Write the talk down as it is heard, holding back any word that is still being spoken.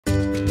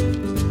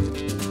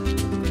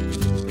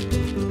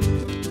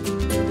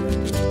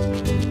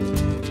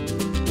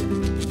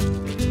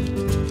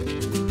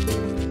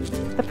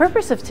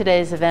purpose of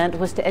today's event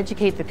was to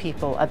educate the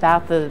people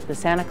about the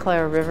Santa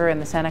Clara River and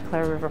the Santa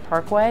Clara River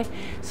Parkway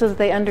so that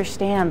they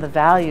understand the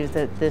value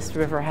that this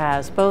river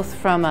has, both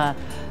from a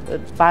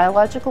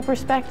biological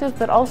perspective,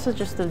 but also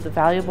just the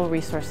valuable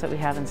resource that we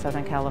have in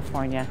Southern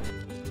California.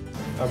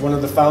 One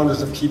of the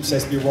founders of Keep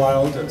SB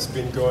Wild. It's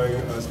been going,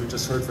 as we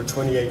just heard, for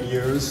 28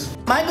 years.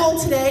 My goal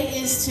today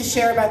is to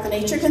share about the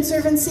Nature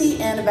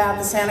Conservancy and about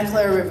the Santa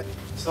Clara River.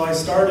 So I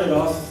started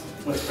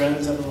off with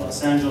friends at the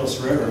Los Angeles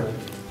River,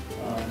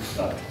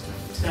 about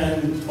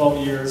 10,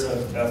 12 years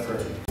of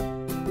effort.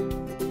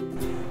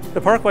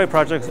 The Parkway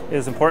project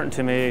is important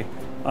to me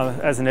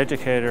as an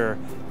educator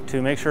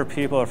to make sure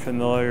people are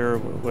familiar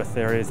with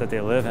the areas that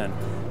they live in.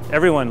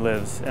 Everyone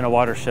lives in a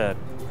watershed.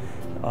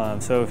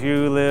 So if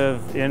you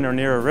live in or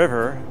near a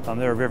river,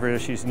 there are river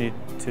issues you need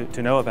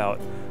to know about.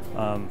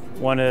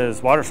 One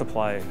is water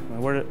supply.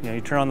 Where,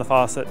 you turn on the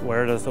faucet,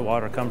 where does the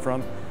water come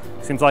from?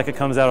 Seems like it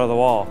comes out of the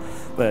wall,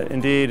 but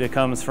indeed it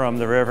comes from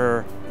the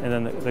river and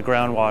then the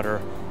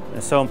groundwater.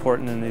 It's so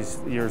important in these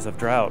years of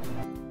drought.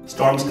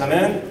 Storms come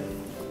in,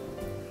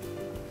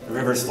 the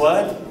rivers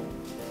flood,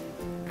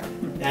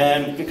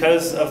 and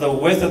because of the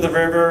width of the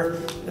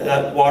river,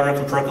 that water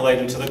can percolate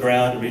into the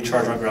ground and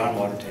recharge our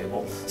groundwater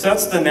table. So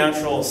that's the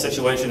natural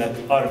situation that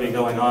ought to be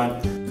going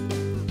on.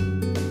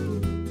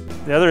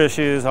 The other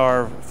issues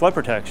are flood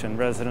protection.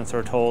 Residents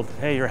are told,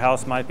 hey, your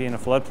house might be in a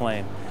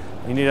floodplain.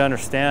 You need to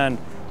understand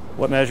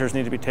what measures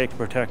need to be taken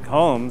to protect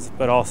homes,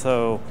 but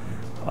also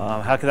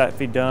how could that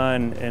be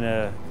done in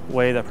a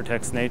way that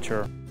protects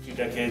nature. A few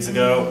decades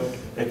ago,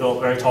 they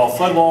built very tall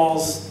flood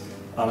walls.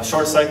 A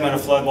short segment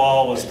of flood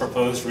wall was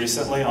proposed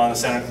recently on the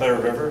Santa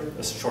Clara River,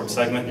 this short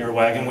segment near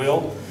Wagon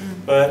Wheel.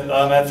 But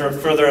after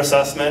further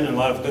assessment and a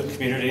lot of good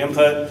community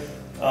input,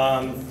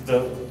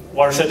 the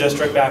watershed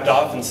district backed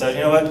off and said,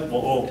 you know what,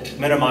 we'll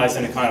minimize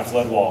any kind of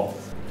flood wall.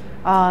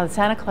 The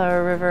Santa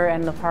Clara River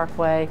and the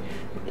Parkway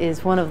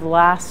is one of the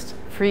last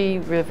free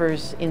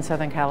rivers in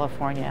Southern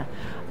California.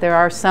 There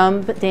are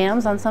some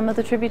dams on some of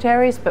the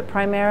tributaries, but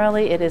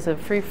primarily it is a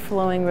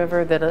free-flowing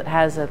river that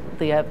has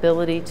the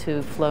ability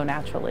to flow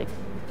naturally.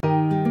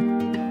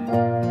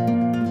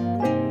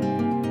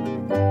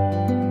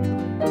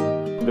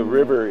 The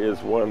river is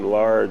one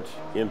large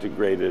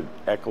integrated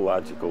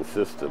ecological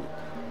system,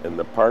 and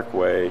the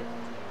Parkway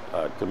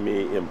to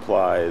me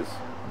implies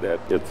that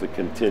it's a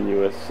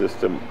continuous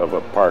system of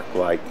a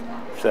park-like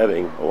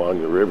setting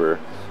along the river,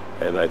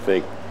 and I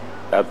think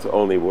that's the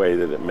only way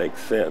that it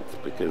makes sense,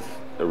 because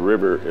the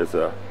river is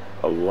a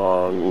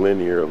long,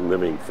 linear,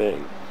 living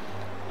thing.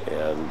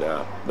 And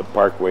the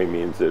Parkway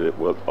means that it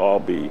will all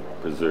be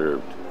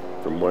preserved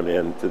from one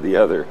end to the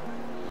other.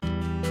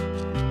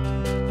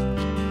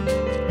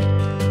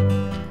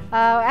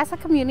 As a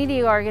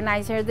community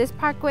organizer, this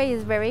parkway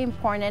is very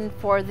important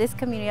for this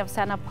community of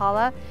Santa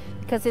Paula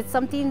because it's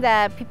something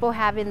that people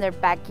have in their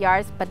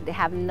backyards but they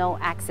have no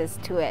access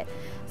to it.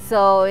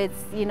 So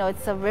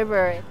it's a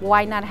river.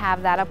 Why not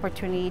have that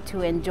opportunity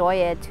to enjoy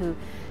it, to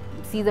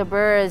see the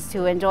birds,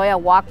 to enjoy a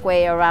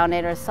walkway around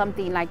it or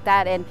something like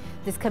that? And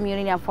this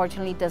community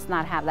unfortunately does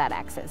not have that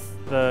access.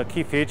 The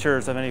key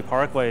features of any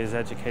parkway is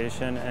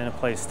education and a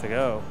place to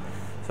go.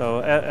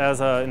 So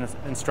as an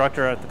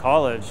instructor at the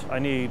college, I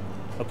need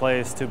a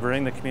place to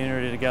bring the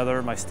community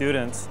together, my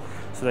students,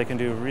 so they can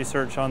do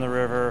research on the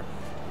river,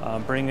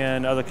 bring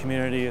in other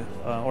community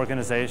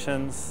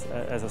organizations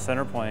as a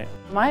center point.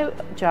 My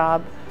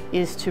job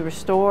is to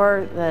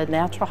restore the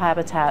natural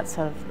habitats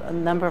of a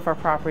number of our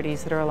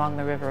properties that are along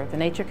the river. The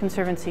Nature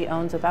Conservancy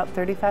owns about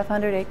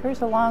 3,500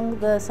 acres along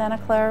the Santa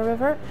Clara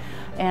River,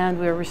 and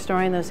we're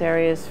restoring those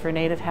areas for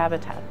native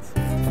habitats.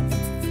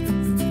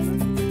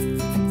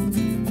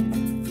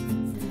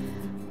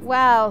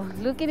 Wow,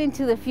 looking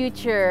into the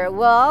future,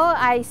 well,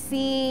 I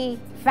see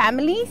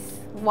families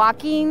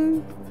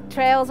walking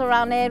trails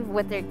around it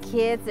with their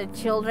kids, their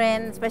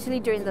children, especially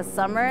during the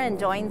summer,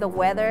 enjoying the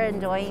weather,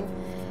 enjoying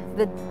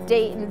the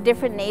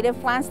different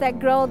native plants that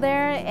grow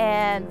there,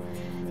 and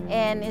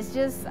it's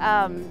just,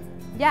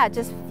 yeah,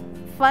 just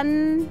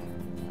fun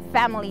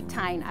family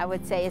time, I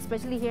would say,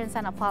 especially here in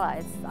Santa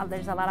Paula.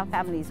 There's a lot of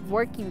families,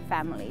 working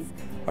families.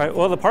 All right,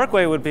 well, the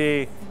Parkway would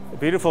be a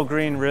beautiful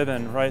green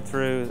ribbon right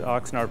through the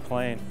Oxnard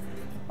Plain.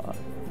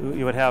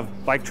 You would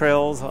have bike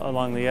trails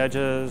along the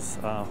edges,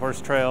 horse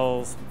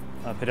trails,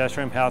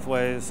 pedestrian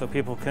pathways, so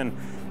people can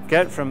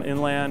get from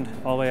inland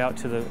all the way out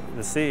to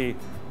the sea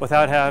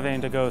without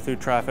having to go through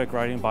traffic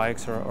riding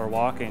bikes or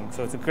walking.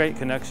 So it's a great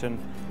connection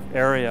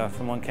area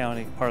from one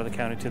part of the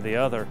county to the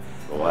other.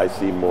 Well, I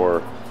see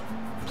more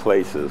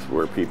places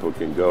where people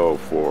can go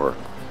for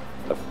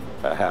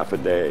a half a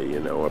day, you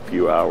know, a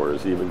few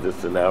hours, even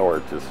just an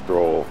hour to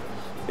stroll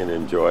and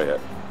enjoy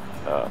it.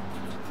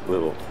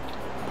 Little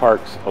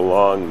parks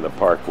along the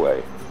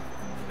Parkway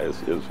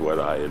is what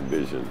I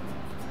envision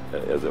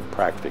as a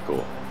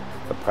practical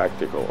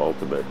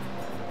ultimate,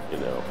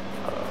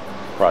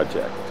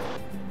 project.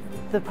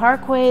 The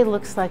Parkway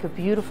looks like a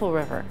beautiful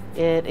river.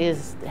 It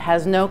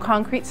has no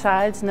concrete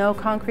sides, no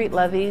concrete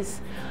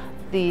levees.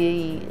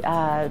 The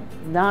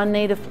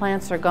non-native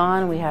plants are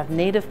gone. We have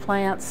native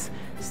plants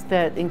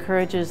that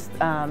encourages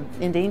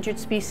endangered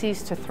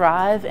species to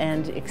thrive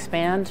and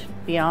expand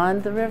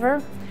beyond the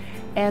river,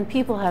 and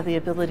people have the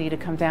ability to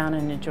come down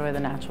and enjoy the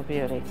natural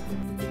beauty.